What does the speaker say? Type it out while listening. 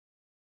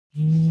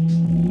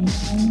Countdown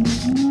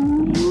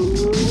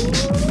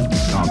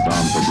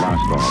to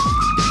blast off.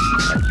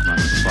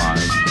 X-minus 5,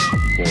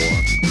 4,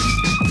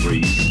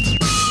 3,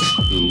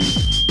 2,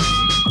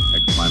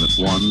 X-minus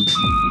 1,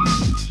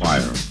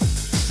 fire.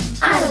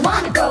 I don't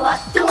wanna grow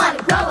up, don't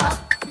wanna grow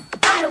up.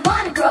 I don't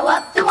wanna grow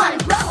up, don't wanna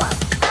grow up.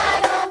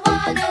 I don't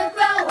wanna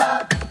grow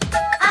up.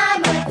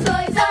 I'm a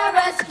Toys R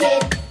Us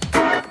kid.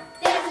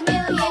 There's a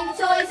million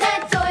toys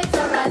at Toys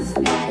R Us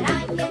that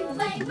I can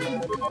play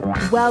with.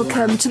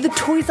 Welcome to the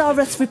Toys R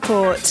Us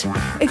report.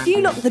 If you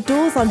lock the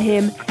doors on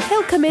him,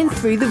 he'll come in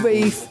through the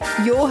roof.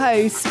 Your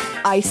host,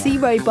 Icy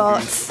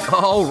Robots.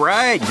 All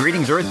right,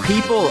 greetings Earth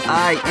people.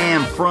 I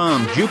am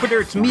from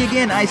Jupiter. It's me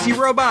again, Icy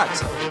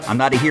Robots. I'm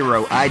not a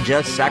hero. I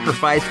just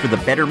sacrificed for the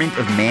betterment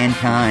of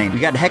mankind. We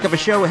got a heck of a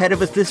show ahead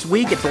of us this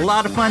week. It's a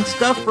lot of fun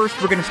stuff. First,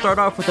 we're going to start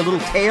off with a little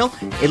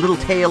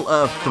tale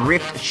of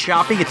thrift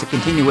shopping. It's a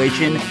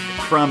continuation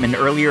from an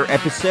earlier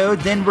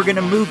episode. Then we're going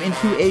to move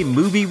into a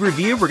movie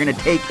review. We're going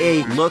to take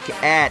a look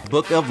at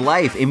Book of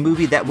Life, a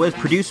movie that was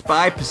produced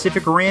by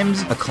Pacific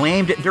Rim's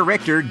acclaimed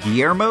director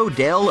Guillermo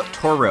del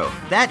Toro.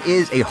 That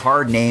is a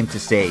hard name to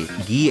say,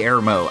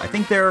 Guillermo. I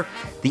think the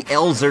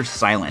L's are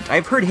silent.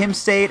 I've heard him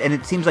say it, and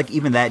it seems like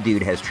even that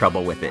dude has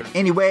trouble with it.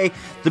 Anyway,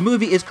 the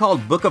movie is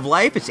called Book of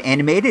Life. It's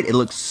animated. It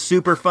looks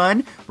super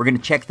fun. We're going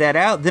to check that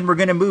out. Then we're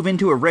going to move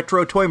into a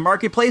retro toy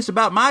marketplace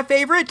about my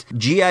favorite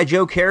G.I.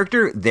 Joe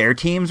character, their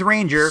team's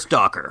Ranger,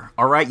 Stalker.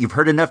 All right, you've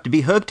heard enough to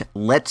be hooked.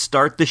 Let's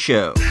start the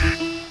show.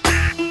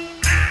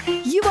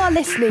 You are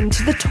listening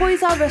to the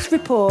Toys R Us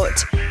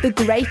report, the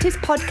greatest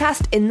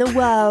podcast in the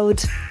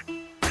world.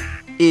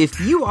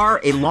 If you are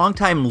a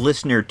longtime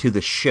listener to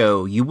the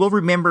show, you will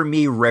remember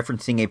me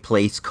referencing a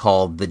place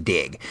called The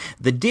Dig.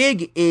 The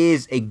Dig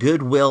is a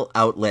Goodwill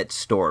outlet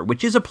store,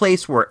 which is a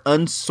place where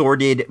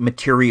unsorted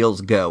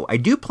materials go. I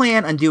do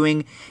plan on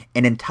doing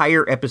an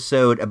entire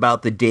episode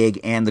about The Dig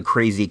and the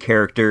crazy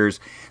characters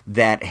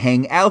that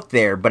hang out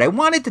there, but I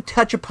wanted to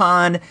touch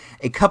upon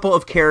a couple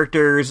of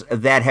characters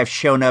that have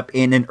shown up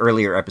in an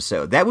earlier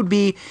episode. That would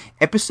be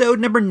episode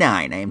number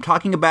 9. I am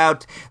talking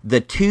about the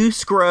two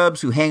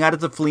scrubs who hang out at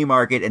the flea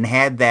market and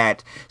had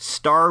that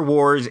Star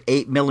Wars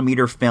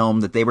 8mm film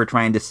that they were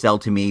trying to sell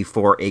to me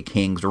for a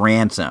king's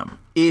ransom.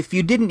 If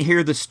you didn't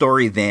hear the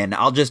story then,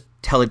 I'll just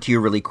tell it to you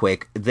really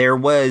quick. There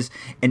was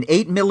an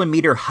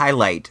 8mm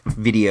highlight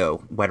video.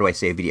 Why do I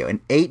say video?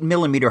 An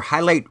 8mm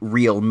highlight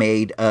reel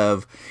made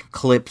of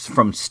clips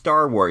from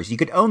Star Wars. You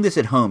could own this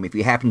at home if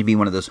you happen to be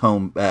one of those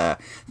home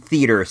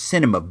theater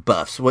cinema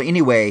buffs. Well,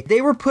 anyway,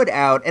 they were put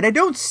out, and I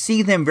don't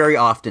see them very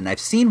often. I've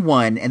seen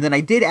one, and then I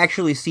did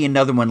actually see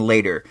another one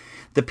later.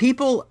 The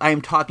people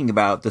I'm talking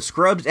about, the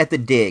scrubs at the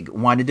Dig,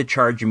 wanted to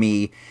charge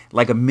me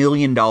like $1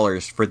 million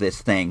for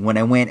this thing when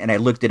I went and I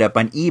looked it up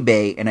on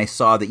eBay and I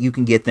saw that you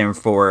can get them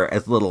for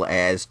as little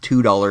as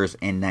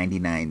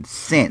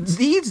 $2.99.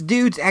 These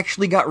dudes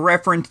actually got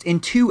referenced in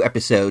 2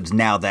 episodes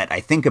now that I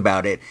think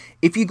about it.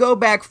 If you go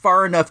back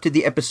far enough to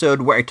the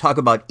episode where I talk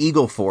about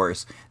Eagle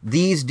Force,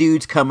 these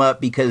dudes come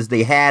up because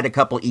they had a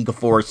couple Eagle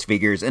Force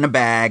figures in a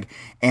bag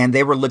and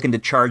they were looking to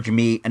charge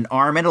me an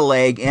arm and a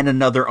leg and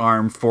another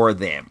arm for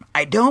them.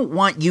 I don't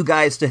want you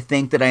guys to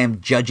think that I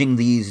am judging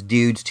these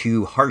dudes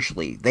too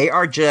harshly. They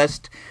are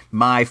just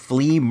my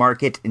flea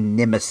market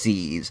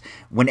nemesis.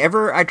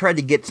 Whenever I try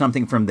to get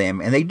something from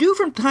them, and they do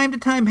from time to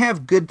time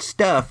have good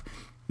stuff,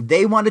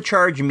 they want to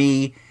charge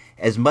me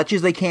as much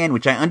as they can,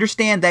 which I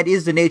understand that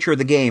is the nature of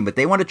the game, but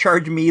they want to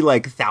charge me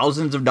like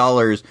thousands of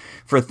dollars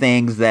for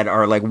things that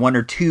are like $1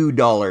 or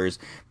 $2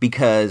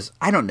 because,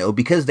 I don't know,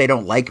 because they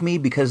don't like me,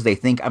 because they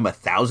think I'm a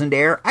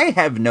thousandaire. I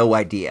have no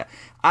idea.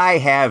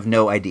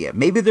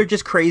 Maybe they're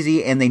just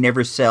crazy and they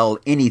never sell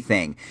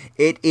anything.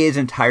 It is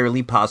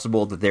entirely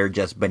possible that they're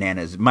just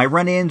bananas. My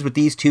run-ins with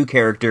these 2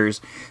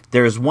 characters,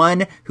 there's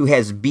one who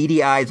has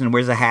beady eyes and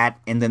wears a hat,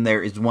 and then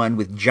there is one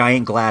with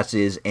giant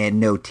glasses and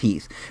no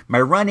teeth. My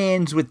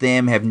run-ins with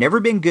them have never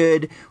been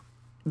good.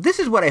 This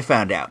is what I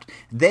found out.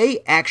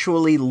 They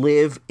actually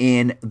live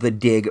in the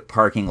Dig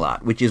parking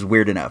lot, which is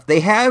weird enough.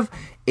 They have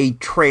a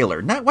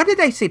trailer. Why did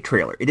I say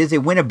trailer? It is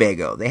a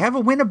Winnebago. They have a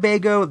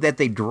Winnebago that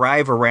they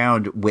drive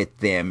around with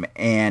them,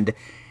 and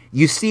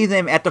you see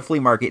them at the flea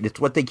market. It's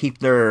what they keep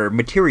their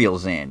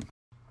materials in.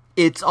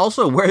 It's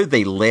also where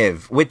they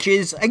live, which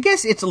is, I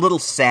guess it's a little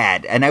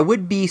sad, and I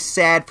would be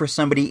sad for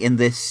somebody in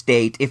this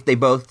state if they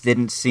both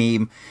didn't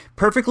seem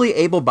perfectly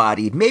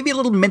able-bodied, maybe a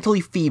little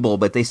mentally feeble,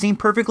 but they seem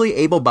perfectly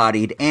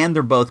able-bodied, and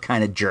they're both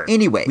kind of jerks.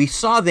 Anyway, we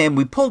saw them,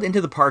 we pulled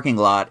into the parking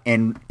lot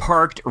and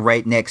parked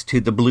right next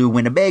to the blue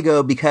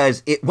Winnebago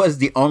because it was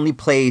the only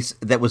place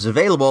that was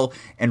available,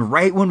 and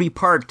right when we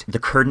parked, the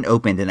curtain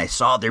opened, and I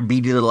saw their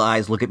beady little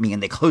eyes look at me,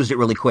 and they closed it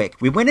really quick.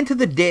 We went into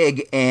the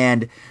Dig,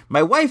 and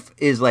my wife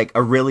is like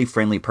a really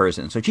friendly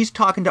person, so she's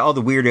talking to all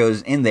the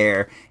weirdos in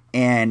there,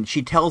 and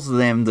she tells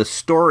them the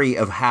story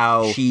of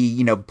how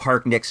she,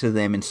 parked next to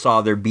them and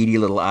saw their beady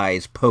little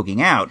eyes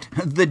poking out.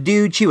 The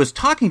dude she was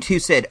talking to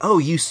said, "Oh,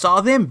 you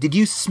saw them? Did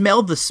you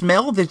smell the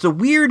smell? There's a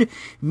weird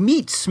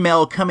meat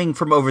smell coming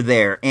from over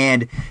there."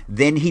 And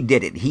then he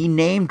did it. He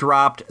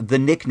name-dropped the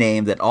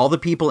nickname that all the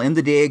people in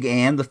the dig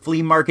and the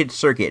flea market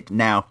circuit.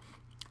 Now,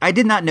 I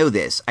did not know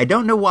this. I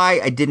don't know why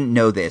I didn't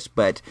know this,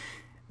 but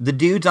the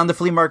dudes on the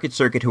flea market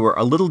circuit who are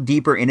a little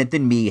deeper in it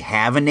than me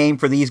have a name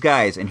for these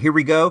guys. And here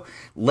we go.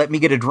 Let me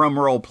get a drum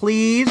roll,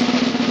 please.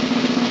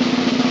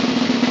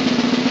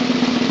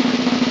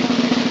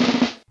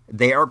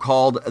 They are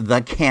called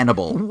the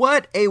Cannibal.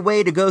 What a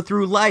way to go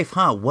through life,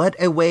 huh? What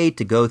a way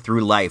to go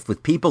through life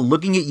with people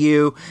looking at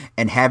you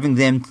and having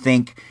them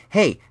think,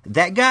 hey,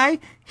 that guy,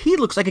 he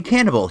looks like a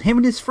cannibal. Him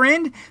and his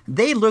friend,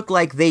 they look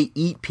like they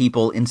eat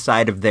people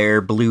inside of their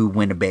blue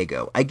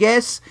Winnebago. I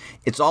guess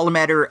it's all a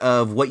matter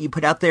of what you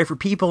put out there for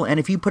people, and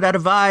if you put out a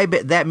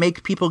vibe that makes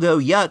people go,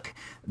 yuck,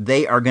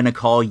 they are going to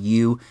call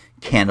you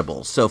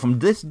cannibals. So from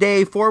this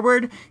day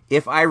forward,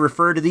 if I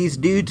refer to these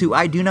dudes who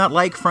I do not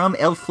like from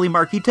El Flea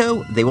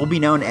Marquito, they will be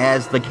known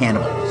as the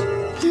Cannibals.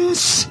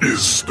 This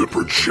is the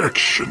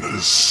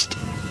Projectionist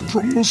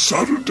from the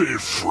Saturday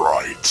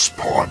Frights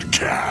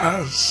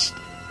podcast.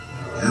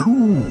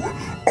 You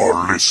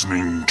are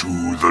listening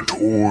to the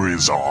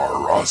Toys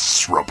R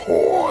Us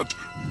Report.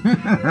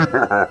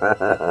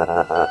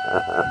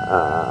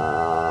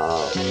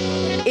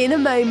 In a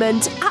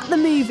moment, at the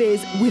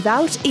movies,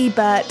 without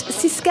Ebert,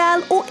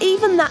 Siskel, or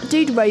even that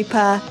dude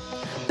Roper.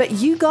 But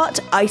you got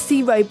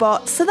Icy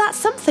Robot, so that's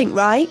something,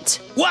 right?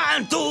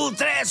 1, 2,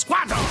 3, 4.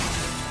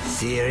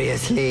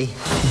 Seriously?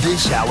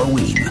 This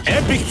Halloween.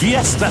 Epic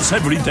fiestas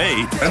every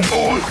day. And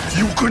all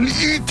you can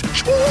eat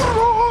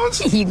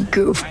churros. You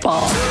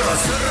goofball.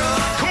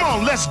 Come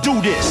on, let's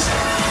do this.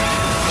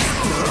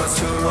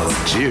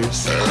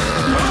 Cheers.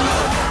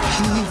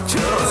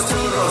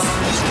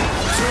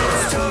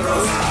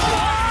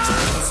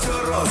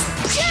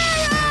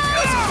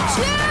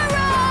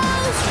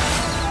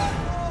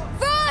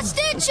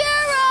 Frosted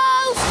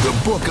churros! The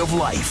Book of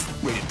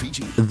Life. Rated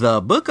PG.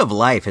 The Book of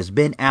Life has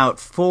been out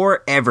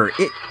forever.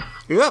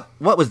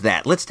 What was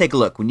that? Let's take a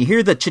look. When you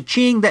hear the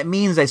cha-ching, that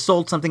means I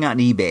sold something on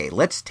eBay.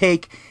 Let's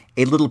take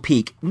a little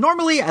peek.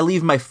 Normally, I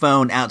leave my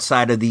phone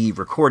outside of the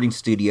recording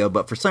studio,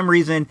 but for some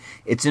reason,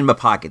 it's in my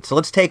pocket. So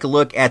let's take a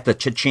look at the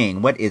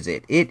cha-ching. What is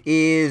it? It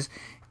is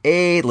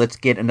let's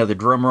get another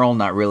drum roll.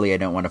 Not really. I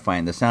don't want to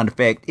find the sound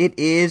effect. It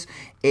is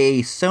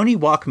a Sony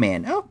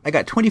Walkman. Oh, I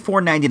got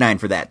 $24.99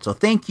 for that. So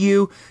thank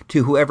you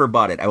to whoever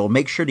bought it. I will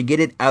make sure to get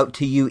it out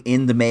to you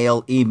in the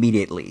mail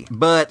immediately.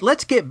 But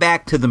let's get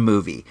back to the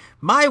movie.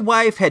 My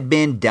wife had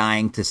been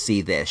dying to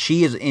see this.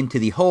 She is into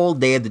the whole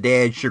Day of the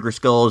Dead, Sugar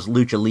Skulls,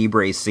 Lucha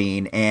Libre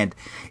scene, and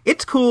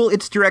it's cool.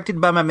 It's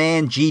directed by my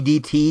man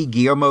GDT,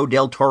 Guillermo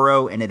del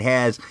Toro, and it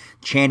has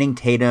Channing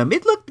Tatum.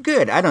 It looked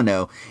good. I don't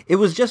know. It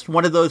was just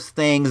one of those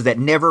things that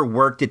never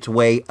worked its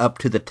way up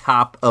to the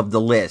top of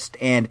the list,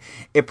 and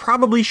it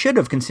probably should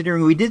have,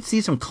 considering we did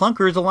see some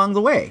clunkers along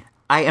the way.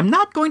 I am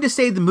not going to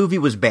say the movie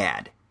was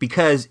bad,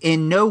 because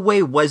in no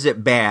way was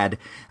it bad.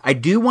 I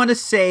do want to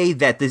say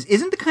that this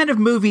isn't the kind of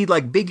movie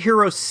like Big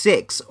Hero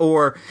 6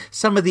 or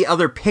some of the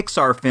other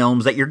Pixar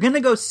films that you're going to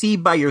go see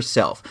by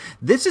yourself.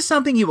 This is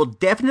something you will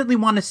definitely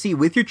want to see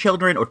with your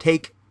children, or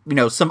take,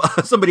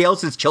 somebody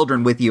else's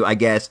children with you, I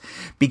guess,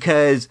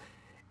 because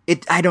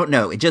I don't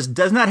know. It just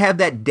does not have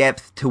that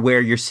depth to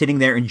where you're sitting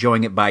there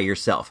enjoying it by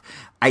yourself.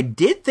 I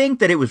did think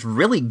that it was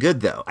really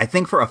good, though. I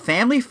think for a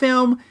family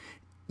film,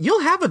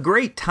 you'll have a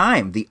great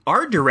time. The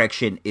art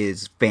direction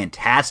is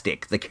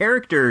fantastic. The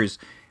characters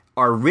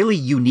are really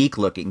unique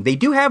looking. They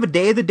do have a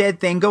Day of the Dead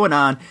thing going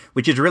on,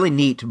 which is really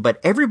neat, but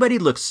everybody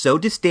looks so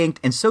distinct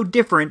and so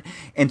different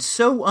and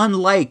so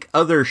unlike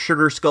other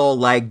Sugar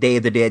Skull-like Day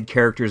of the Dead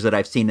characters that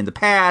I've seen in the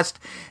past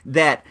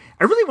that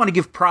I really want to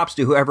give props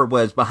to whoever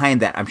was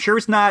behind that. I'm sure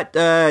it's not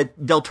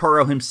Del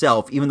Toro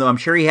himself, even though I'm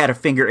sure he had a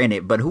finger in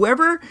it. But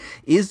whoever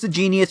is the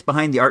genius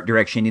behind the art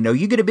direction,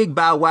 you get a big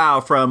bow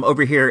wow from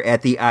over here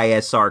at the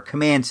ISR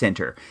Command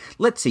Center.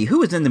 Let's see, who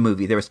was in the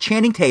movie? There was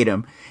Channing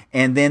Tatum,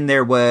 and then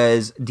there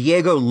was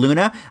Diego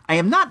Luna. I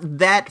am not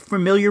that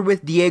familiar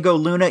with Diego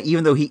Luna,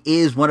 even though he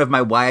is one of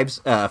my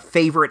wife's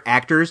favorite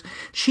actors.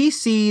 She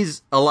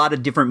sees a lot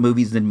of different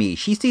movies than me.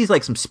 She sees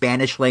like some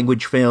Spanish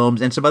language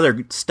films and some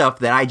other stuff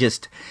that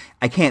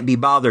I can't be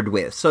bothered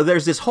with. So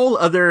there's this whole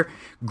other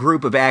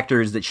group of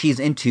actors that she's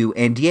into,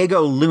 and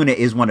Diego Luna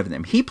is one of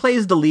them. He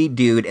plays the lead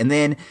dude, and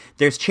then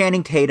there's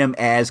Channing Tatum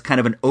as kind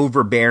of an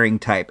overbearing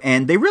type.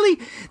 And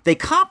they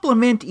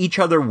complement each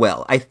other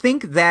well. I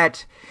think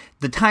that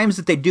the times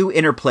that they do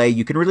interplay,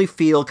 you can really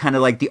feel kind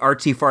of like the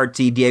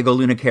artsy-fartsy Diego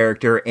Luna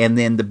character and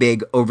then the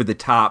big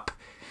over-the-top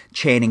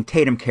Channing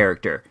Tatum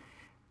character.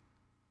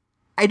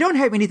 I don't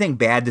have anything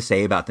bad to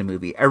say about the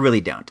movie. I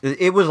really don't.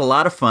 It was a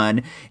lot of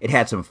fun. It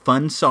had some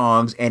fun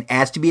songs, and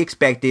as to be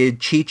expected,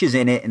 Cheech is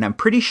in it, and I'm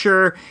pretty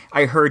sure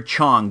I heard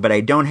Chong, but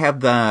I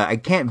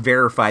can't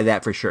verify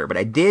that for sure. But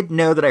I did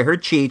know that I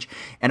heard Cheech,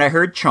 and I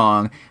heard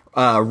Chong.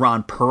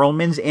 Ron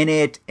Perlman's in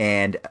it,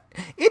 and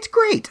it's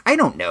great. I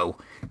don't know.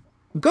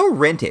 Go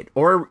rent it,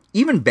 or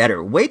even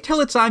better, wait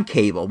till it's on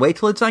cable. Wait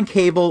till it's on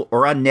cable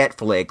or on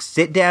Netflix.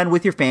 Sit down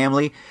with your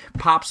family,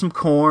 pop some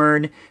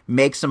corn,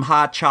 make some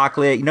hot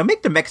chocolate.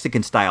 Make the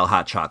Mexican-style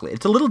hot chocolate.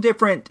 It's a little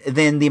different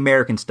than the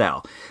American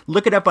style.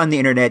 Look it up on the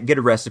internet, get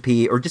a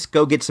recipe, or just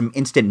go get some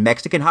instant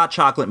Mexican hot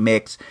chocolate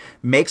mix.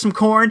 Make some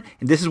corn,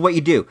 and this is what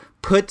you do.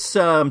 Put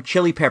some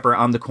chili pepper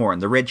on the corn.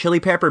 The red chili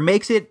pepper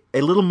makes it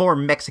a little more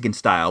Mexican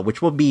style,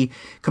 which will be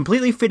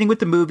completely fitting with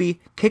the movie.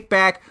 Kick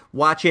back,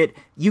 watch it.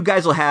 You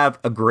guys will have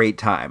a great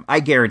time. I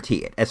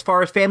guarantee it. As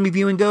far as family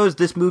viewing goes,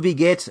 this movie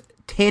gets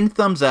 10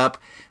 thumbs up.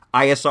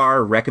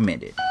 ISR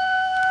recommended.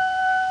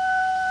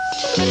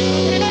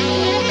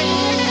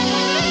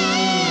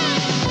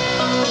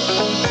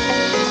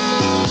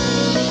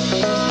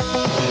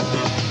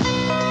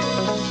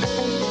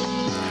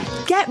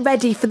 Get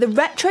ready for the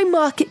retro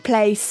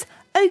marketplace.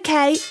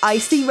 Okay,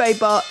 Icy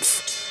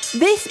Robots.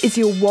 This is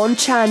your one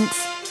chance.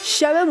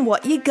 Show 'em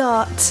what you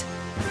got.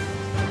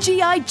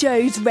 G.I.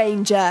 Joe's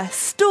Ranger,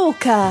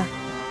 Stalker.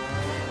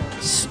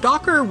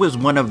 Stalker was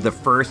one of the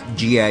first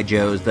G.I.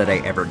 Joes that I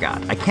ever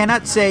got. I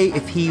cannot say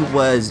if he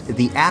was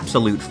the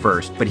absolute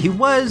first, but he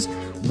was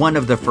one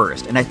of the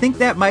first. And I think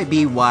that might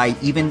be why,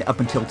 even up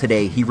until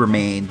today, he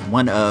remained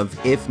one of,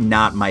 if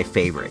not my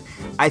favorite.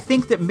 I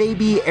think that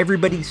maybe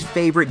everybody's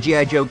favorite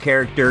G.I. Joe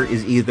character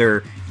is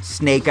either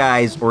Snake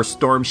Eyes or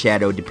Storm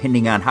Shadow,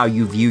 depending on how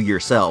you view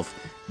yourself.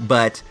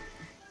 But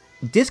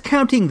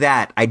discounting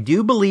that, I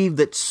do believe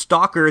that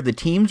Stalker, the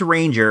team's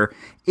ranger,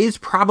 is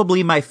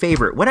probably my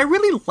favorite. What I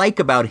really like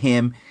about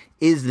him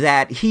is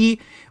that he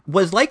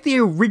was like the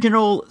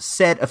original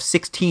set of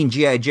 16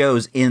 G.I.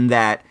 Joes in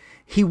that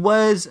he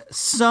was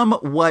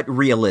somewhat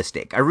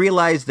realistic. I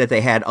realized that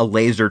they had a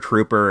laser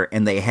trooper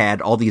and they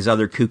had all these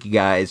other kooky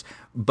guys,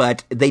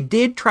 but they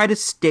did try to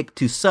stick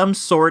to some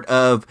sort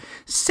of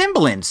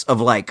semblance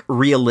of like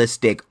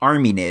realistic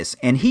arminess.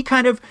 And he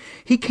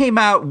came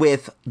out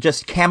with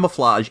just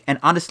camouflage, and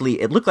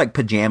honestly, it looked like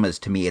pajamas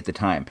to me at the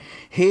time.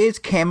 His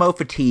camo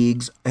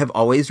fatigues have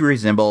always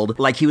resembled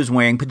like he was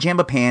wearing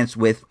pajama pants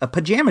with a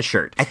pajama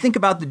shirt. I think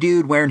about the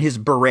dude wearing his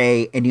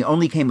beret and he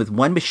only came with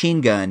one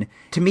machine gun.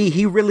 To me,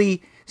 he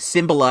really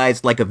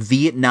symbolized like a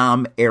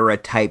Vietnam era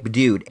type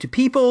dude. To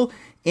people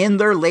in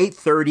their late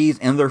 30s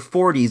and their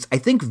 40s, I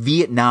think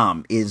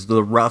Vietnam is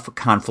the rough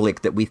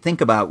conflict that we think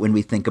about when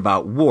we think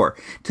about war.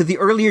 To the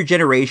earlier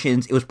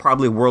generations, it was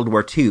probably World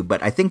War II,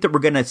 but I think that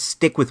we're going to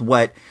stick with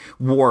what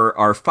war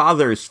our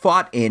fathers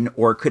fought in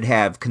or could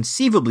have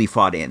conceivably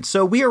fought in.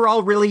 So we are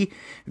all really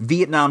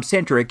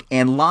Vietnam-centric,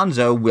 and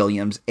Lonzo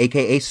Williams,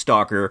 aka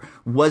Stalker,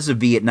 was a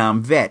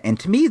Vietnam vet. And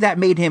to me, that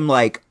made him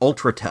like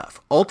ultra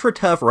tough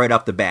right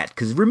off the bat.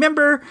 Because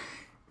remember,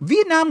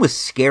 Vietnam was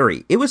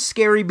scary. It was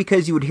scary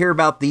because you would hear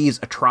about these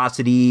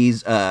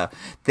atrocities,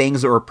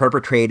 things that were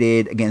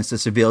perpetrated against the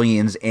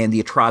civilians, and the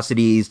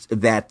atrocities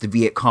that the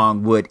Viet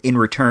Cong would in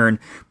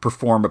return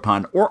perform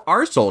upon or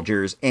our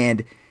soldiers.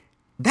 And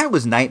that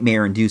was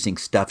nightmare-inducing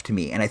stuff to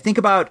me. And I think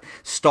about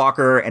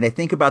Stalker, and I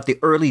think about the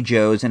early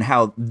Joes and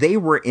how they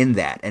were in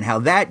that, and how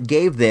that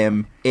gave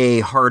them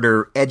a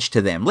harder edge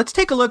to them. Let's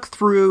take a look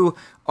through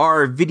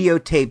our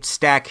videotaped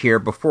stack here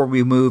before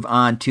we move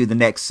on to the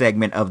next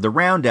segment of the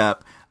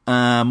roundup.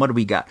 What do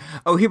we got?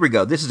 Oh, here we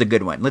go. This is a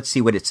good one. Let's see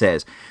what it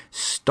says.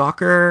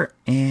 Stalker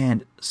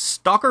and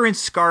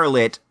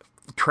Scarlet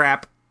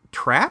trap.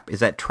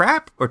 Is that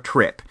trap or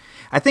trip?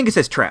 I think it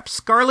says trap.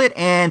 Scarlet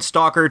and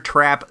Stalker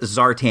trap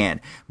Zartan.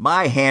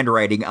 My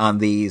handwriting on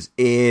these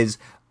is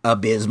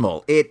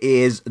abysmal. It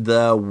is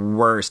the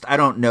worst. I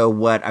don't know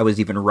what I was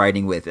even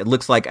writing with. It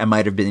looks like I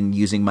might have been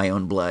using my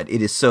own blood.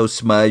 It is so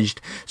smudged.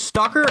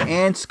 Stalker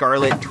and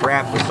Scarlet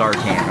trap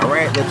Zartan. All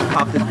right, let's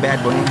pop this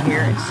bad boy in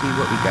here and see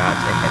what we got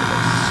ahead of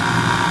us.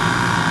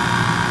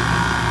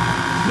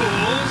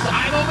 Fools,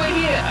 I'm over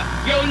here.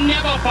 You'll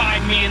never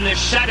find me in the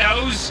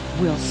shadows.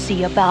 We'll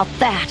see about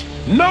that.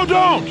 No,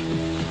 don't!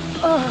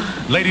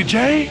 Lady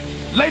J,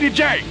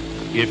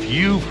 if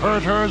you've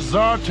hurt her,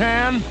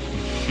 Zartan,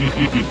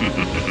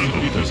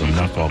 there's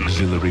enough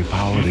auxiliary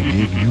power to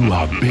give you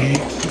a big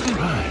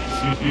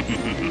surprise.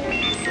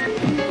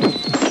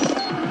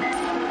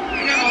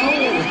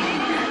 No!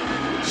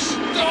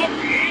 Stop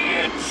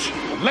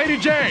it! Lady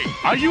J,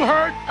 are you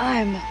hurt?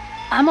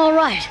 I'm all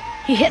right.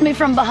 He hit me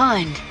from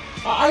behind.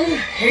 I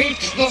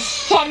hate the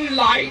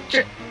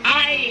sunlight.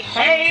 I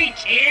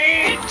hate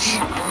it!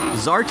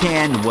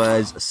 Zartan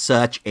was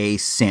such a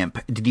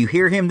simp. Did you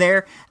hear him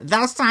there?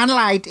 The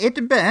sunlight,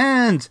 it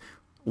burns.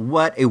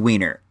 What a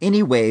wiener.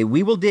 Anyway,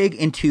 we will dig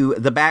into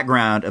the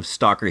background of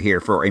Stalker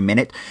here for a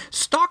minute.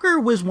 Stalker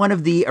was one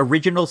of the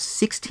original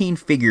 16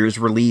 figures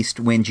released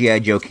when G.I.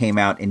 Joe came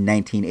out in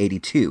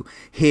 1982.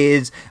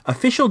 His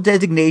official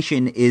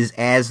designation is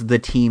as the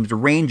team's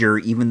ranger,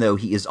 even though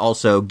he is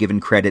also given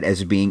credit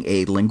as being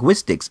a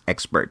linguistics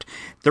expert.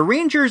 The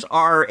Rangers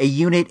are a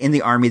unit in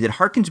the Army that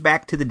harkens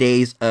back to the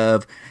days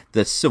of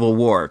the Civil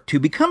War. To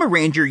become a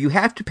Ranger, you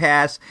have to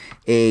pass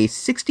a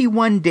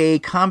 61-day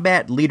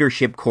combat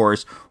leadership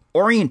course,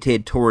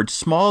 oriented towards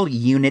small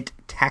unit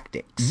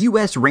tactics.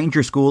 U.S.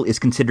 Ranger School is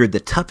considered the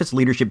toughest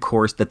leadership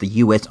course that the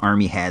U.S.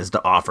 Army has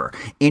to offer.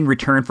 In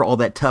return for all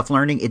that tough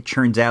learning, it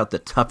turns out the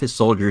toughest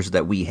soldiers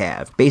that we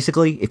have.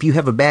 Basically, if you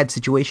have a bad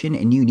situation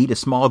and you need a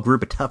small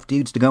group of tough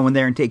dudes to go in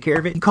there and take care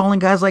of it, you call in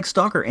guys like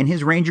Stalker and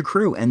his Ranger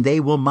crew, and they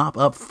will mop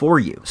up for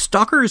you.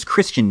 Stalker's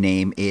Christian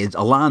name is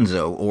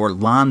Alonzo, or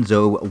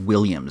Lonzo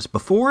Williams.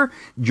 Before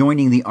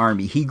joining the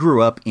Army, he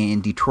grew up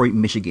in Detroit,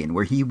 Michigan,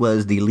 where he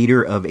was the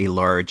leader of a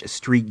large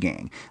street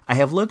gang. I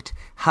have looked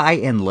high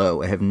and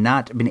low. I have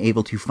not been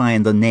able to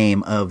find the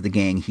name of the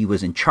gang he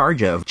was in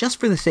charge of. Just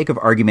for the sake of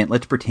argument,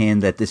 let's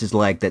pretend that this is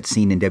like that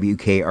scene in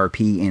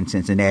WKRP in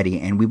Cincinnati,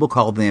 and we will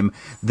call them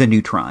the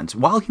Neutrons.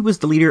 While he was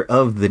the leader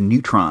of the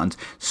Neutrons,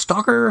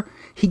 Stalker,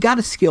 he got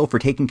a skill for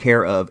taking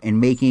care of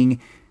and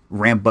making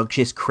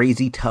rambunctious,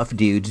 crazy, tough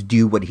dudes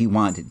do what he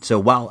wanted. So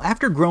while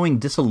after growing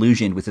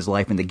disillusioned with his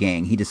life in the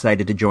gang, he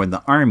decided to join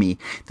the Army,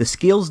 the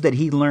skills that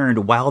he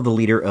learned while the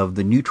leader of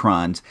the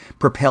Neutrons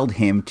propelled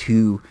him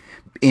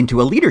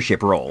into a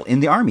leadership role in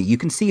the Army. You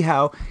can see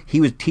how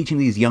he was teaching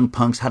these young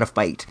punks how to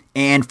fight.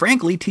 And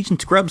frankly, teaching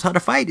scrubs how to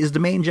fight is the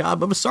main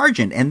job of a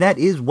sergeant, and that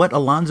is what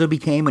Alonzo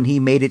became when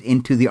he made it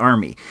into the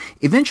Army.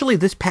 Eventually,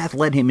 this path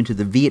led him into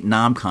the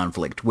Vietnam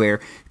conflict, where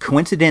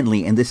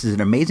coincidentally, and this is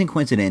an amazing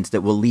coincidence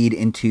that will lead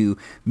into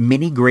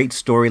many great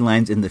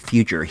storylines in the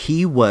future,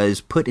 he was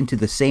put into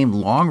the same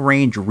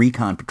long-range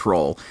recon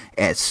patrol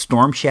as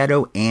Storm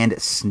Shadow and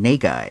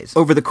Snake Eyes.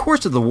 Over the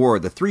course of the war,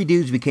 the three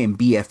dudes became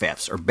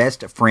BFFs, or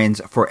best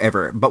friends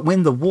forever. But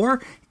when the war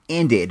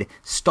ended,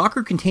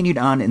 Stalker continued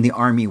on in the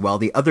Army while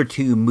the other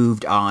two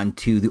moved on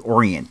to the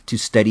Orient to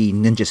study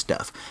ninja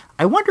stuff.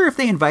 I wonder if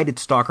they invited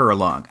Stalker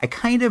along. I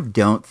kind of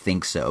don't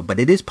think so, but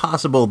it is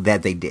possible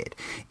that they did.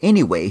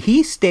 Anyway,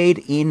 he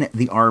stayed in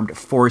the armed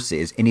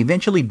forces, and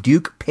eventually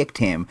Duke picked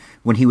him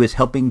when he was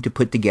helping to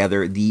put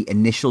together the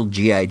initial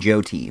G.I.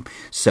 Joe team.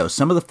 So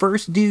some of the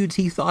first dudes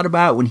he thought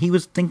about when he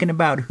was thinking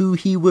about who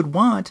he would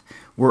want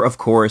were, of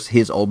course,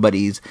 his old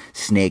buddies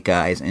Snake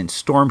Eyes and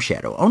Storm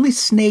Shadow. Only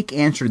Snake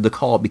answered the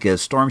call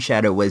because Storm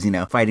Shadow was,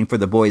 fighting for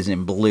the boys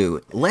in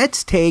blue.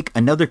 Let's take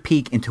another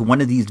peek into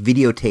one of these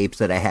videotapes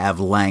that I have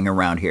lying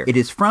around here. It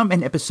is from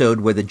an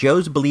episode where the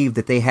Joes believe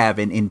that they have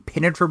an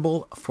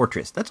impenetrable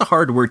fortress. That's a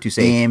hard word to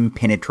say.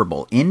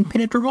 Impenetrable.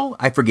 Impenetrable?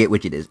 I forget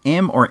which it is.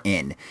 M or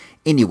N.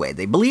 Anyway,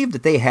 they believe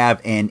that they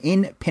have an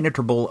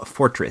impenetrable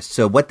fortress.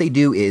 So what they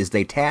do is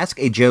they task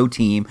a Joe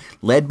team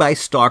led by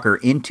Stalker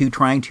into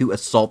trying to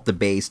assault the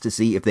base to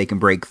see if they can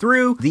break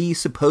through the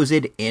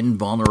supposed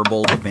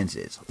invulnerable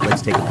defenses.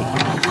 Let's take a peek.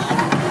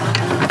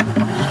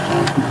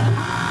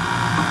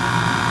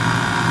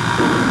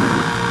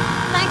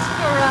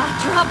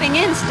 Dropping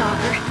in,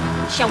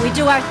 Stalker. Shall we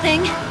do our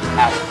thing?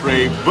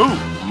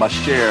 Après-vous, ma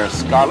chère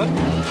Scarlet.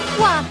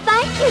 Why,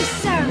 thank you,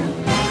 sir.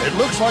 It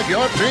looks like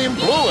your team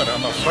blew it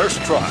on the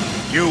first try.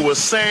 You were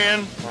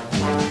saying,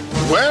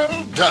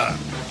 well done.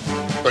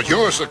 But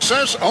your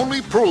success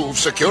only proves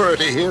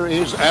security here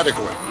is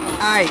adequate.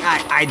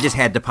 I just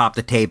had to pop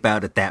the tape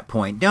out at that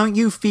point. Don't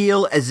you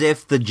feel as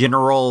if the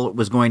general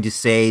was going to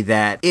say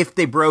that if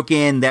they broke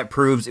in, that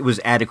proves it was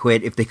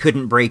adequate. If they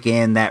couldn't break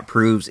in, that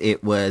proves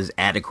it was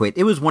adequate.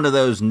 It was one of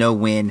those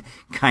no-win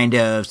kind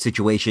of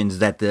situations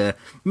that the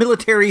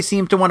military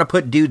seems to want to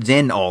put dudes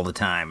in all the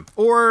time.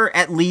 Or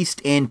at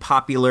least in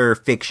popular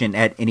fiction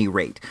at any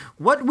rate.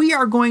 What we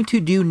are going to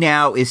do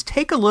now is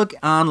take a look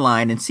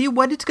online and see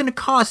what it's going to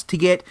cost to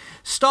get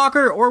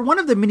Stalker, or one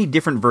of the many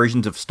different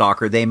versions of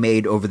Stalker they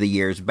made over the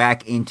years,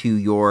 back into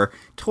your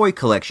toy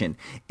collection.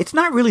 It's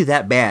not really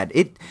that bad.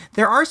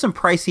 There are some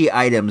pricey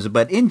items,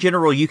 but in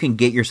general you can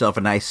get yourself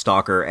a nice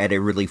Stalker at a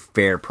really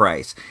fair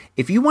price.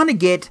 If you want to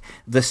get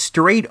the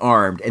straight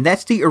armed, and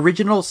that's the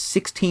original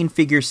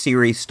 16-figure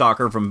series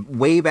Stalker from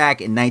way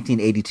back in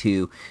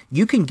 1982,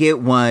 you can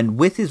get one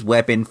with his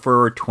weapon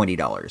for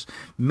 $20.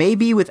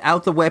 Maybe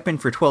without the weapon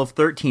for $12,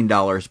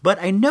 $13, but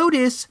I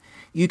notice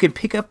you can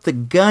pick up the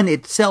gun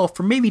itself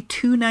for maybe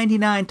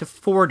 $2.99 to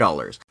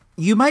 $4.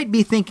 You might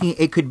be thinking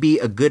it could be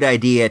a good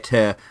idea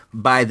to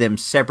buy them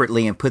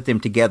separately and put them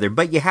together,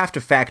 but you have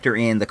to factor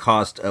in the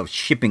cost of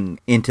shipping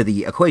into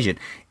the equation.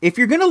 If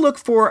you're going to look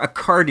for a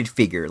carded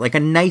figure, like a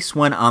nice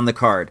one on the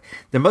card,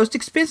 the most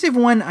expensive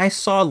one I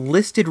saw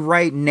listed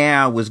right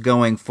now was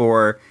going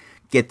for,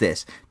 get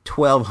this,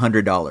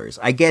 $1,200.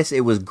 I guess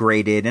it was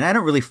graded, and I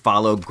don't really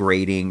follow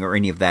grading or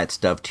any of that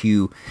stuff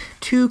too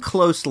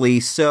closely,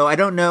 so I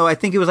don't know. I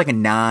think it was like a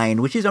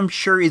 9, which I'm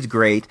sure is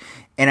great,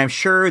 and I'm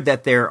sure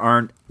that there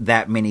aren't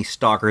that many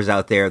Stalkers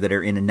out there that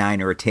are in a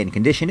 9 or a 10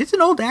 condition. It's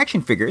an old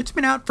action figure. It's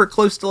been out for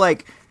close to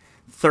like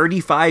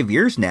 35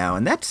 years now,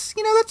 and that's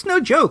no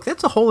joke.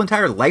 That's a whole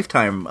entire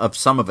lifetime of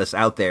some of us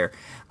out there.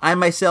 I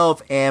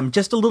myself am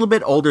just a little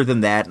bit older than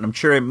that, and I'm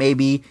sure that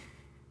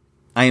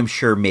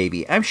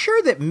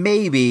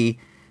maybe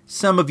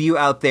some of you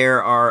out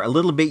there are a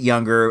little bit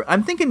younger.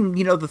 I'm thinking,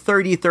 the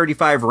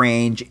 30-35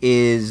 range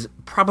is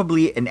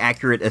probably an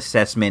accurate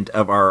assessment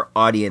of our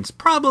audience.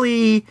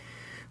 Probably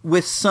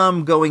with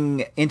some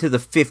going into the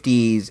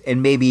 50s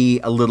and maybe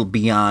a little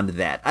beyond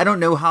that. I don't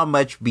know how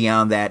much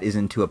beyond that is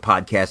into a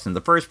podcast in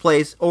the first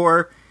place,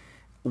 or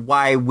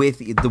why, with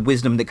the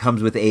wisdom that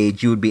comes with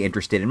age, you would be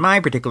interested in my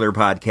particular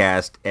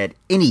podcast at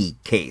any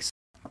case.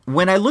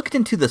 When I looked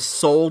into the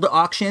sold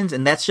auctions,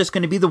 and that's just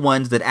going to be the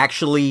ones that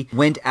actually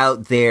went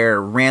out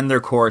there, ran their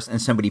course,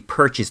 and somebody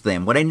purchased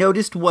them, what I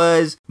noticed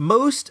was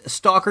most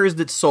stalkers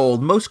that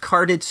sold, most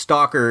carded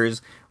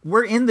stalkers,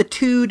 were in the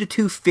 $2 to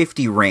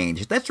 $250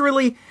 range. That's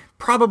really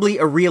probably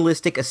a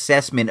realistic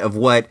assessment of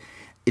what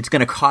it's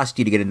going to cost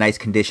you to get a nice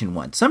condition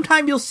one.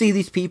 Sometime you'll see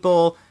these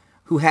people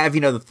who have, the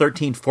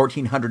 $1,300,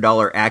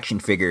 $1,400 action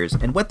figures.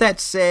 And what that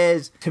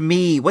says to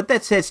me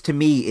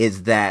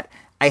is that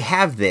I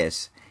have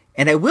this,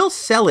 and I will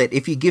sell it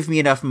if you give me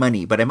enough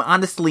money, but I'm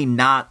honestly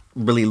not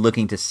really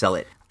looking to sell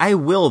it. I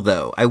will,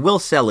 though. I will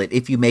sell it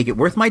if you make it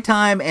worth my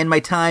time, and my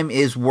time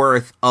is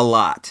worth a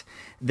lot.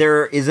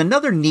 There is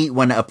another neat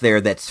one up there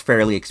that's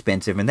fairly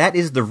expensive, and that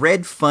is the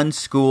Red Fun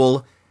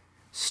School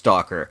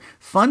Stalker.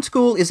 Fun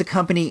School is a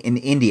company in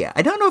India.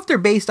 I don't know if they're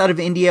based out of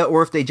India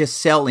or if they just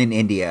sell in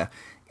India.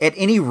 At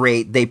any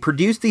rate, they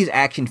produce these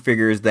action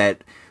figures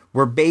that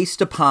were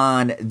based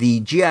upon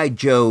the G.I.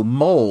 Joe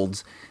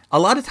molds. A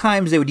lot of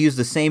times they would use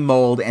the same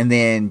mold and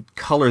then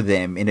color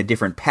them in a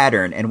different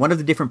pattern. And one of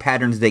the different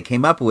patterns they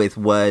came up with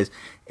was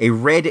a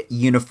red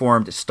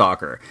uniformed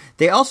stalker.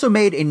 They also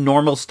made a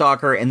normal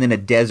stalker and then a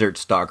desert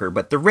stalker,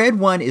 but the red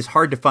one is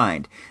hard to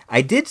find.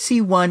 I did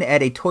see one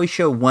at a toy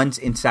show once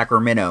in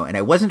Sacramento, and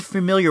I wasn't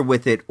familiar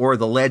with it or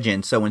the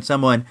legend, so when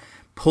someone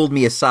pulled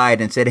me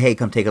aside and said, "Hey,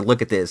 come take a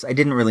look at this," I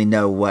didn't really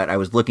know what I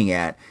was looking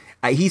at.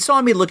 He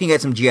saw me looking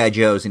at some G.I.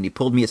 Joes, and he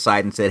pulled me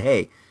aside and said,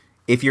 "Hey,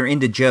 if you're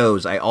into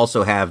Joes, I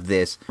also have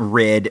this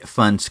Red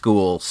Fun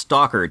School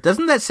Stalker."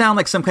 Doesn't that sound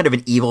like some kind of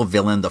an evil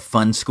villain, the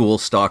Fun School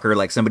Stalker,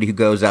 like somebody who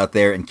goes out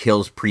there and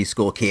kills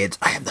preschool kids?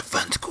 I am the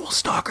Fun School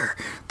Stalker,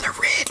 the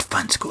Red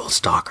Fun School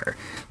Stalker.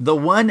 The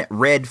one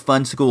Red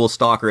Fun School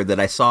Stalker that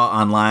I saw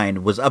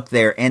online was up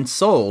there and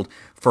sold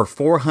for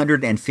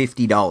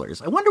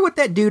 $450. I wonder what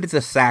that dude at the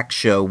Saks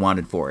show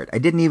wanted for it. I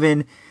didn't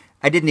even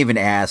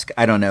ask.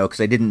 I don't know,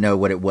 because I didn't know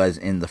what it was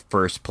in the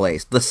first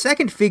place. The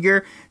second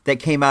figure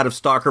that came out of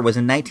Stalker was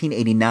in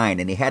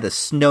 1989, and he had a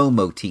snow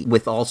motif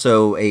with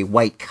also a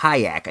white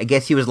kayak. I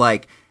guess he was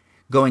like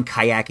going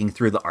kayaking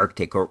through the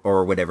Arctic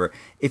or whatever.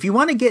 If you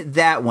want to get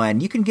that one,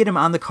 you can get him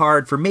on the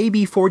card for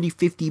maybe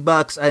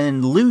 $40-50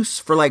 and loose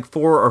for like $4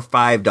 or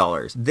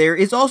 $5. There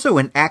is also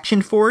an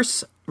Action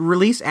Force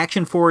release.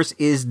 Action Force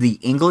is the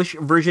English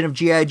version of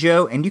G.I.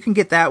 Joe, and you can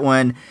get that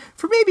one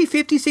for maybe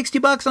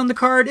 $50-60 on the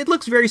card. It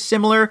looks very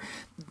similar.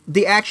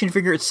 The action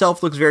figure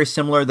itself looks very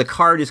similar. The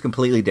card is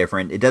completely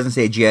different. It doesn't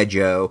say G.I.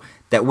 Joe.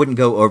 That wouldn't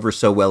go over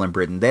so well in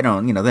Britain. They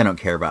don't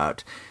care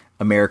about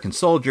American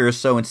soldiers,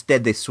 so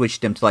instead they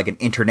switched them to like an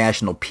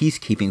international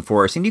peacekeeping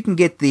force, and you can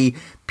get the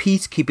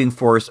peacekeeping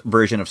force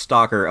version of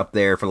Stalker up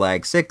there for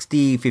like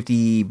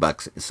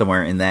 $60-50,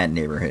 somewhere in that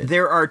neighborhood.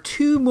 There are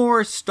two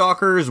more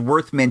Stalkers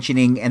worth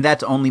mentioning, and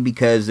that's only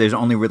because there's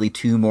only really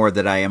two more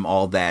that I am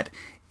all that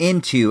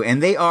into,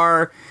 and they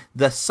are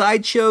the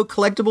Sideshow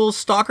Collectibles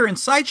Stalker. And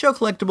Sideshow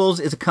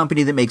Collectibles is a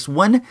company that makes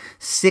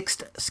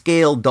 1/6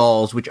 scale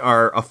dolls, which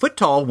are a foot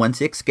tall,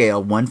 1/6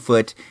 scale. 1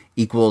 foot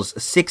equals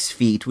 6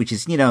 feet, which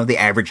is, the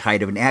average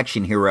height of an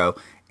action hero.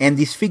 And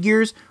these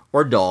figures,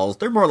 or dolls,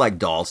 they're more like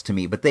dolls to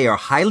me, but they are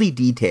highly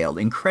detailed,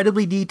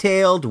 incredibly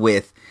detailed,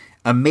 with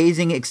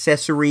amazing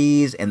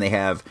accessories, and they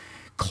have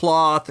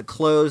cloth,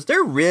 clothes.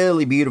 They're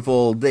really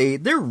beautiful.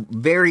 They're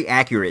very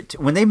accurate.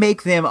 When they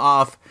make them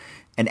off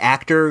an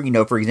actor,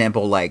 for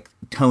example, like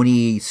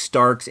Tony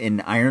Stark's in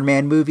Iron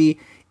Man movie,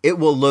 it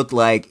will look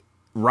like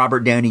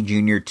Robert Downey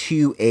Jr.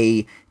 to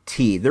a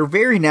T. They're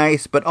very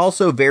nice, but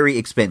also very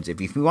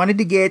expensive. If you wanted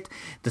to get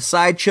the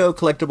Sideshow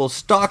Collectible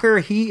Stalker,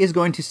 he is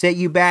going to set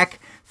you back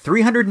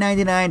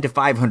 $399 to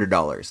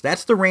 $500.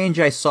 That's the range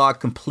I saw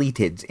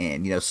completed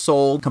in,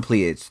 sold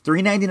completed.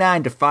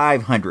 $399 to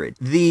 $500.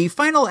 The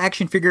final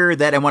action figure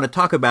that I want to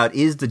talk about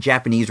is the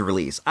Japanese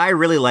release. I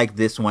really like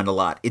this one a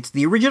lot. It's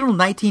the original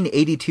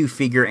 1982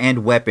 figure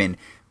and weapon,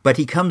 but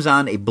he comes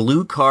on a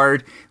blue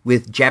card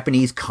with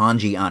Japanese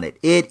kanji on it.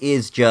 It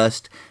is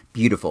just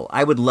beautiful.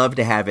 I would love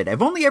to have it.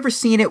 I've only ever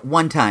seen it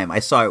one time. I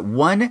saw it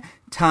one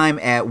time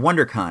at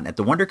WonderCon. At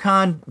the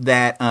WonderCon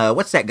that,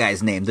 what's that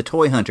guy's name? The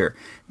Toy Hunter.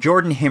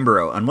 Jordan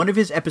Himborough. On one of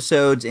his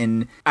episodes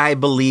in, I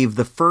believe,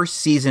 the first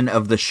season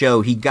of the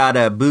show, he got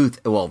a booth.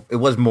 Well, it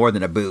was more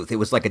than a booth. It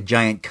was like a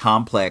giant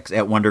complex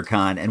at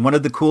WonderCon. And one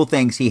of the cool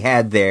things he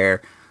had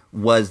there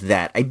was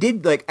that. I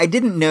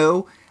didn't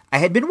know. I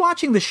had been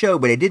watching the show,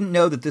 but I didn't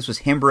know that this was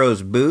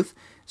Himborough's booth.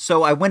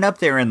 So I went up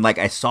there and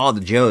I saw the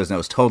Joes and I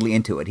was totally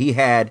into it. He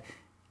had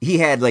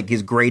like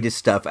his greatest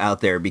stuff out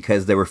there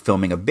because they were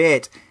filming a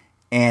bit,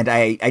 and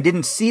I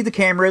didn't see the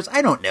cameras.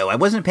 I don't know. I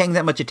wasn't paying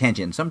that much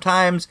attention.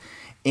 Sometimes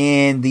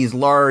in these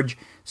large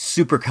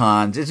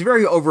supercons, it's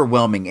very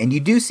overwhelming, and you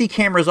do see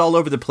cameras all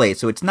over the place,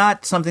 so it's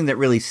not something that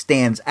really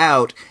stands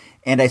out.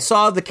 And I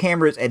saw the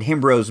cameras at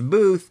Himborough's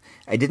booth.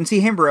 I didn't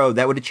see Himborough.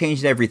 That would have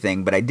changed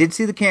everything, but I did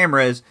see the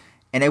cameras.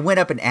 and I went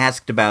up and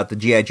asked about the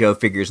G.I. Joe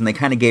figures, and they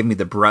kind of gave me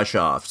the brush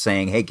off,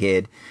 saying, hey,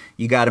 kid,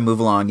 you got to move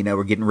along.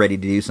 We're getting ready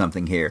to do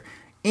something here.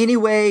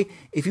 Anyway,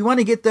 if you want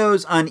to get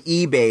those on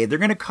eBay, they're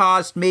going to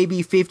cost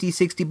maybe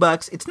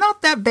 $50-$60. It's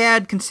not that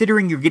bad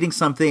considering you're getting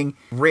something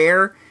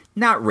rare.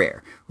 Not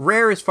rare.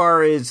 Rare as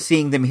far as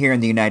seeing them here in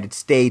the United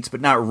States,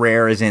 but not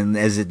rare as in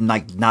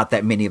like not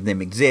that many of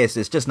them exist.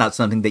 It's just not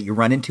something that you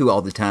run into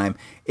all the time.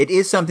 It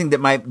is something that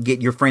might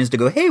get your friends to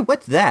go, hey,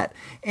 what's that?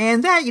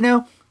 And that,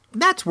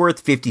 that's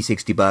worth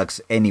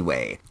 $50-$60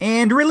 anyway.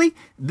 And really,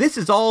 this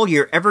is all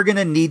you're ever going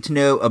to need to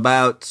know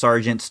about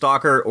Sergeant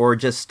Stalker, or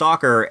just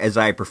Stalker as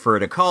I prefer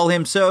to call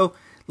him. So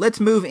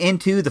let's move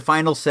into the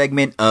final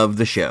segment of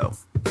the show.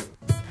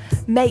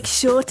 Make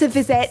sure to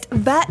visit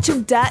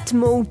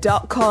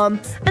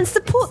virtualdirtmall.com and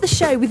support the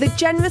show with a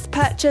generous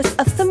purchase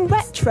of some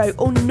retro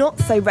or not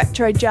so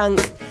retro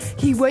junk.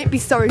 You won't be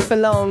sorry for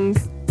long.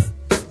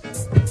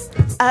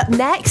 Up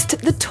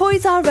next, the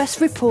Toys R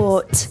Us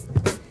report.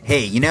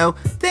 Hey,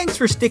 thanks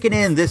for sticking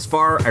in this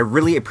far. I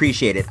really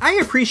appreciate it. I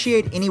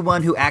appreciate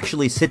anyone who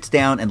actually sits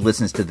down and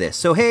listens to this.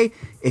 So hey,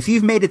 if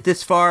you've made it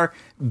this far,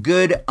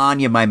 good on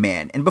you, my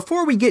man. And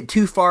before we get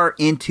too far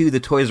into the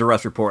Toys R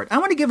Us report, I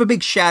want to give a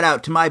big shout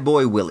out to my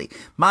boy Willie,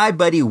 my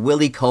buddy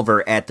Willie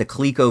Culver at the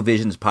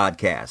ColecoVisions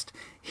podcast.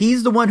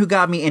 He's the one who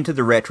got me into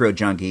the Retro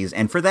Junkies,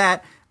 and for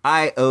that,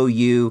 I owe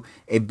you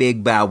a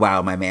big bow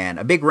wow, my man.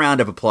 A big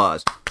round of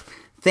applause.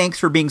 Thanks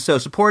for being so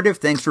supportive.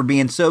 Thanks for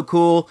being so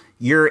cool.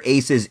 You're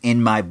aces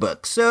in my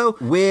book. So,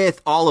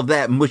 with all of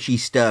that mushy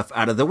stuff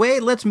out of the way,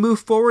 let's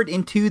move forward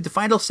into the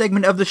final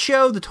segment of the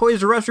show, the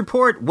Toys R Us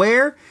report,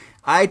 where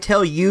I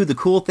tell you the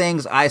cool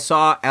things I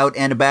saw out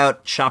and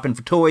about shopping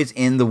for toys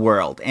in the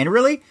world. And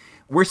really,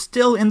 we're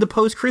still in the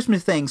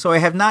post-Christmas thing, so I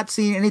have not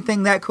seen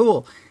anything that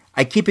cool.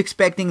 I keep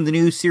expecting the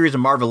new series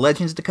of Marvel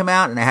Legends to come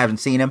out, and I haven't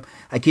seen them.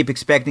 I keep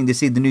expecting to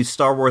see the new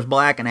Star Wars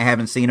Black, and I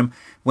haven't seen them.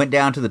 Went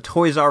down to the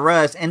Toys R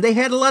Us, and they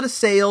had a lot of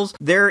sales.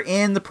 They're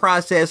in the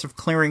process of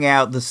clearing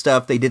out the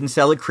stuff they didn't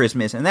sell at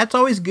Christmas, and that's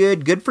always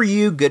good. Good for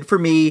you, good for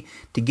me,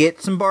 to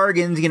get some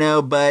bargains,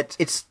 but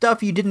it's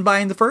stuff you didn't buy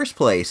in the first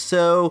place.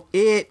 So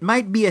it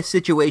might be a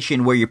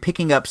situation where you're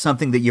picking up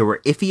something that you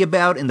were iffy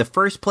about in the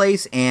first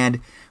place,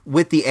 and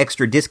with the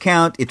extra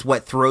discount, it's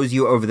what throws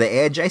you over the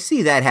edge. I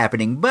see that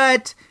happening,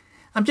 but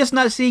I'm just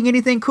not seeing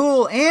anything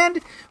cool,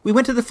 and we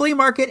went to the flea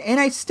market, and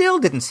I still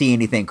didn't see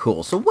anything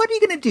cool. So what are you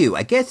going to do?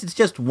 I guess it's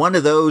just one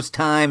of those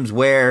times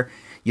where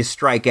you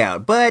strike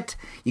out. But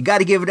you got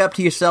to give it up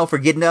to yourself for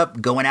getting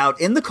up, going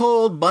out in the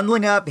cold,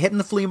 bundling up, hitting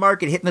the flea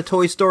market, hitting the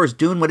toy stores,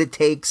 doing what it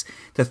takes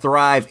to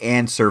thrive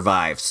and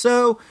survive.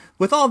 So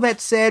with all that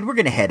said, we're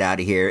going to head out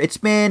of here. It's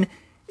been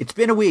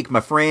a week,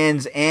 my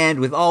friends, and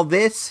with all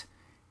this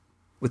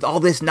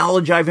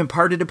knowledge I've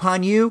imparted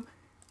upon you,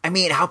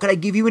 how could I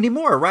give you any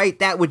more, right?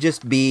 That would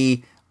just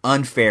be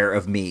unfair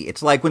of me.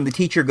 It's like when the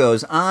teacher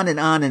goes on and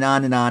on and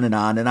on and on and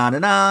on and on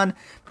and on,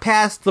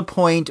 past the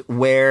point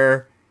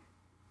where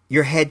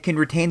your head can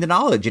retain the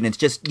knowledge, and it's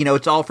just,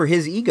 it's all for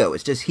his ego.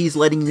 It's just he's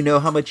letting you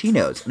know how much he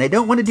knows, and I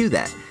don't want to do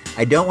that.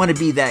 I don't want to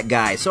be that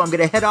guy. So I'm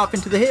going to head off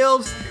into the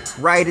hills,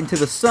 right into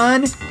the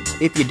sun.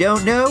 If you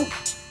don't know,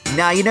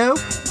 now you know.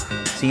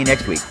 See you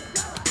next week.